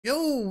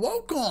Yo,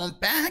 welcome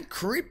back,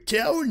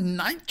 Crypto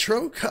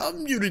Nitro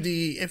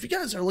community. If you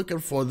guys are looking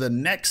for the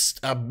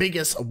next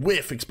biggest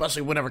whiff,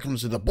 especially whenever it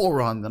comes to the bull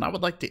run, then I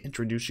would like to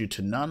introduce you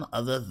to none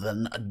other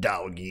than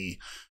Dogy.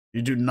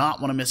 You do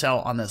not want to miss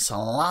out on the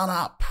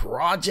Solana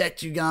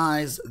project, you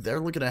guys.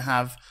 They're looking to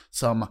have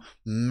some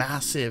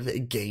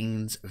massive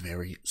gains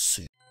very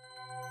soon.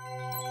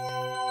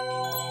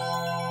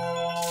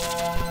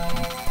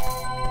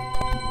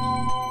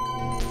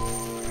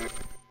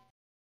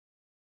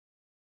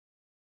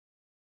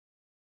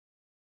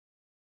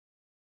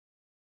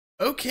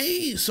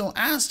 Okay, so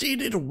as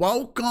stated,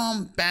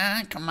 welcome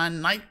back, my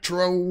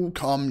Nitro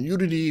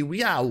community. We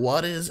got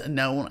what is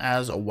known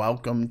as a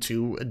welcome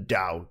to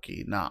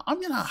Dogy. Now,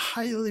 I'm gonna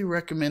highly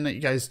recommend that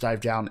you guys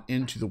dive down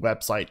into the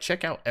website,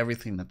 check out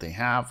everything that they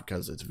have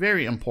because it's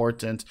very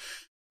important.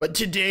 But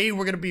today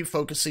we're gonna be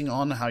focusing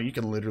on how you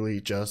can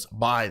literally just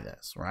buy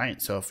this,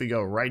 right? So if we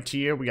go right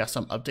here, we got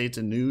some updates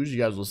and news. You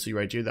guys will see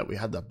right here that we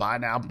have the buy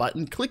now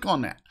button. Click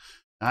on that.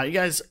 Now, you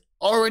guys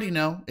already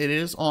know it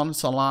is on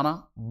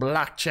Solana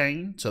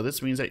blockchain. So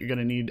this means that you're going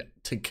to need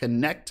to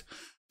connect,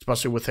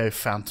 especially with a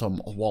Phantom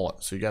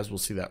wallet. So you guys will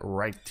see that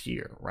right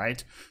here,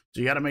 right?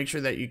 So you got to make sure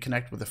that you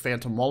connect with a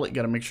Phantom wallet. You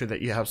got to make sure that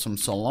you have some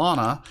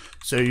Solana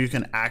so you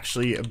can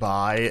actually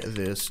buy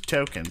this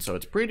token. So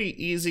it's pretty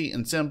easy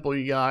and simple,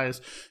 you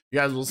guys. You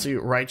guys will see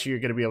right here, you're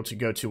going to be able to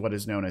go to what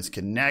is known as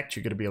connect.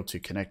 You're going to be able to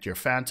connect your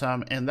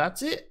Phantom, and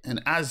that's it. And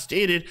as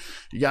stated,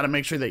 you got to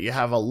make sure that you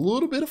have a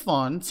little bit of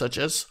fun, such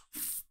as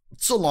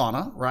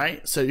Solana,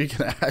 right? So you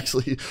can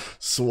actually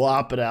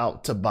swap it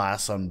out to buy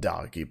some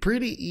Dogy.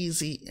 Pretty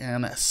easy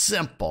and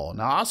simple.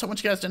 Now, I also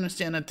want you guys to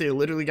understand that they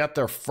literally got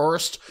their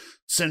first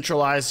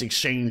centralized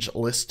exchange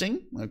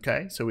listing.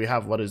 Okay, so we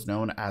have what is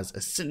known as a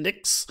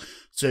Syndics.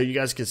 So you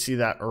guys can see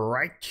that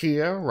right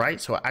here,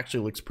 right? So it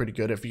actually looks pretty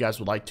good if you guys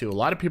would like to. A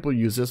lot of people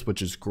use this,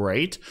 which is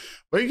great,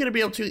 but you're going to be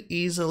able to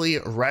easily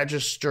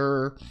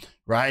register,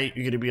 right?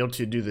 You're going to be able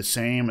to do the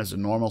same as a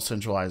normal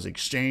centralized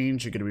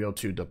exchange. You're going to be able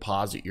to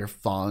deposit your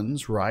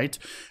funds, right?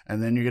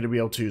 And then you're going to be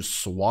able to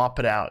swap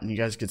it out. And you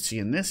guys can see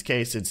in this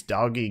case, it's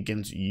Dogy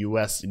against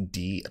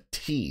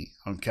USDT,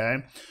 okay?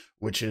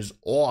 Which is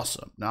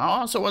awesome. Now,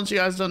 also want you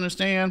guys to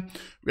understand,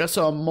 we got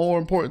some more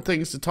important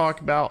things to talk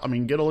about. I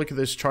mean, get a look at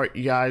this chart,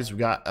 you guys. We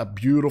got a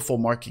beautiful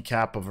market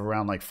cap of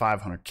around like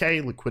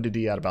 500K,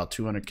 liquidity at about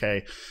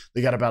 200K.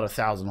 They got about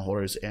 1,000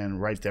 holders,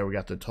 and right there we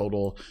got the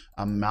total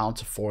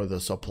amount for the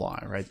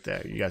supply right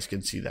there. You guys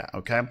can see that,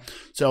 okay?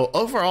 So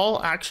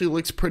overall, actually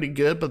looks pretty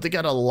good, but they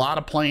got a lot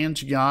of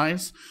plans, you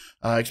guys.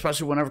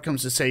 Especially whenever it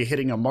comes to, say,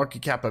 hitting a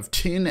market cap of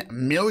 10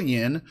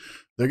 million.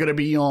 They're going to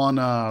be on,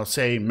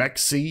 say,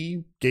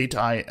 MEXC,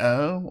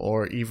 Gate.io,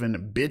 or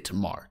even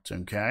Bitmart,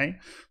 okay?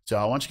 So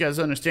I want you guys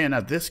to understand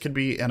that this could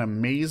be an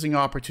amazing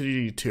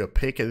opportunity to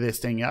pick this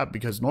thing up,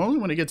 because normally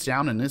when it gets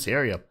down in this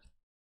area,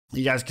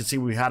 you guys can see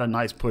we had a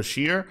nice push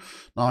here.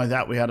 Not only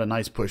that, we had a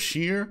nice push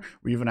here.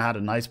 We even had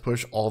a nice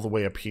push all the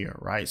way up here,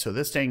 right? So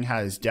this thing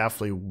has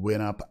definitely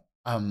went up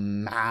a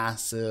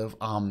massive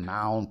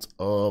amount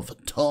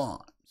of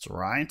times,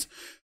 right?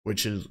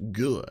 Which is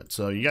good.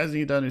 So you guys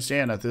need to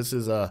understand that this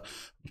is a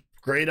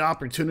great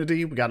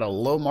opportunity. We got a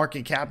low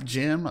market cap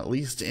gem, at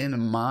least in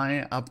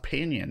my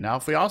opinion. Now,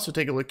 if we also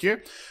take a look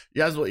here,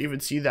 you guys will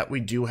even see that we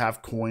do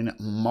have coin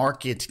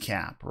market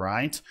cap,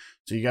 right?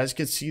 So you guys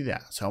can see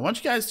that. So I want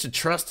you guys to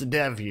trust the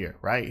dev here,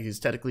 right? He's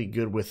technically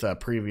good with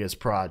previous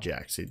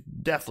projects. He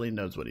definitely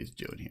knows what he's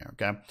doing here,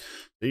 okay?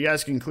 So you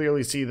guys can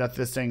clearly see that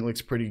this thing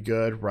looks pretty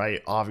good,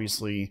 right?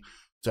 Obviously.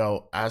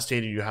 So as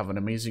stated, you have an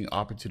amazing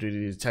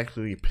opportunity to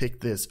technically pick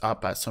this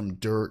up at some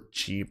dirt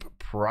cheap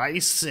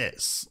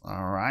prices.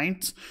 All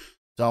right.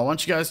 So I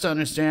want you guys to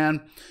understand,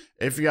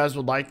 if you guys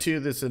would like to,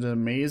 this is an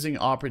amazing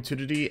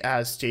opportunity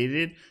as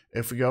stated.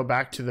 If we go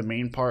back to the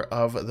main part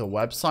of the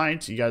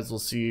website, you guys will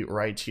see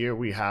right here,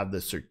 we have the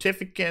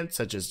certificates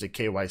such as the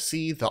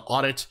KYC, the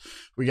audit.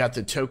 We got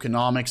the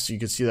tokenomics. You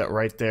can see that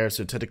right there.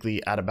 So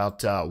typically at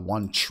about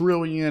 1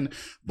 trillion,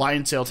 buy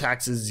and sale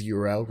tax is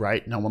 0,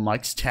 right? No one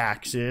likes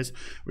taxes.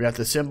 We got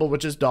the symbol,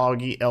 which is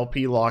Dogy,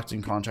 LP locked,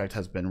 and contract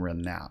has been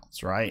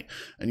renounced, right?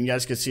 And you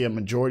guys can see a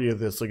majority of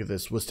this, look at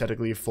this, was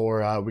technically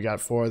for, we got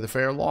for the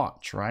fair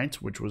launch, right?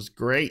 Which was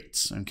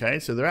great, okay?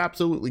 So they're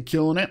absolutely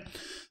killing it.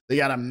 They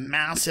got a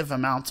massive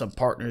amount of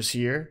partners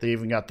here. They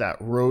even got that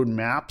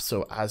roadmap.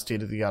 So as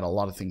stated, they got a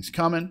lot of things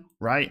coming,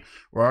 right?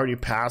 We're already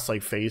past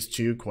like phase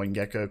 2,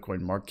 CoinGecko,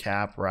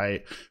 CoinMarketCap,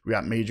 right? We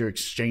got major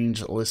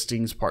exchange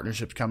listings,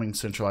 partnerships coming,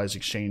 centralized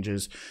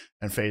exchanges,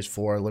 and phase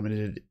 4,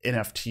 limited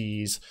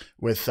NFTs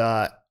with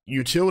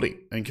utility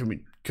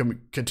and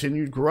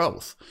continued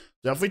growth.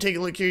 So if we take a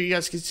look here, you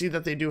guys can see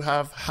that they do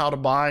have how to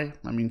buy.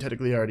 I mean,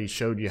 technically I already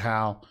showed you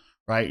how.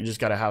 Right, you just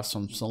got to have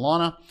some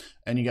Solana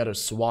and you got to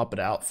swap it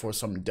out for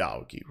some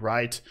Dogy,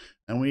 right?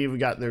 And we even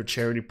got their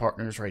charity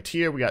partners right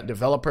here. We got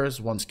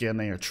developers. Once again,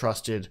 they are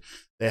trusted.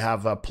 They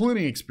have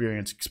plenty of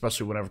experience,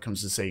 especially whenever it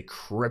comes to, say,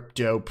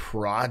 crypto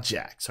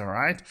projects, all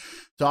right?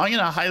 So I'm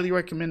going to highly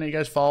recommend that you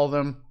guys follow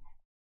them.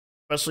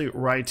 especially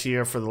right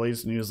here for the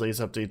latest news,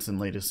 latest updates, and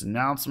latest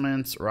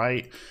announcements,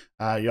 right?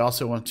 You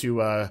also want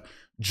to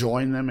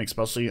join them,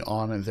 especially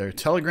on their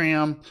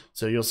Telegram.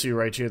 So you'll see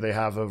right here they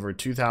have over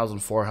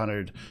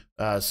 2,400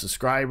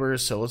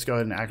 subscribers. So let's go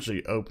ahead and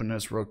actually open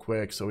this real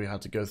quick. So we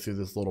have to go through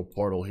this little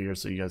portal here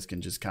so you guys can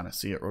just kind of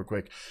see it real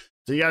quick.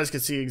 So you guys can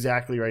see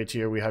exactly right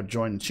here, we have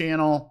join the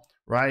channel,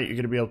 right? You're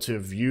going to be able to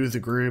view the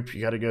group.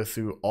 You got to go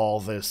through all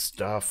this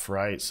stuff,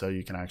 right? So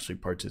you can actually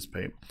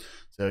participate.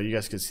 So you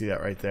guys can see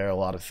that right there, a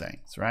lot of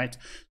things, right?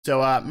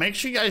 So make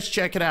sure you guys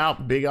check it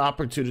out. Big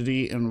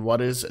opportunity in what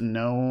is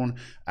known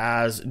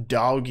as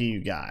Dogy,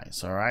 you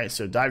guys, all right?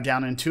 So dive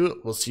down into it.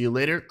 We'll see you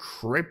later.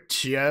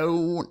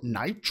 Crypto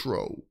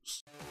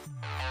Nitros.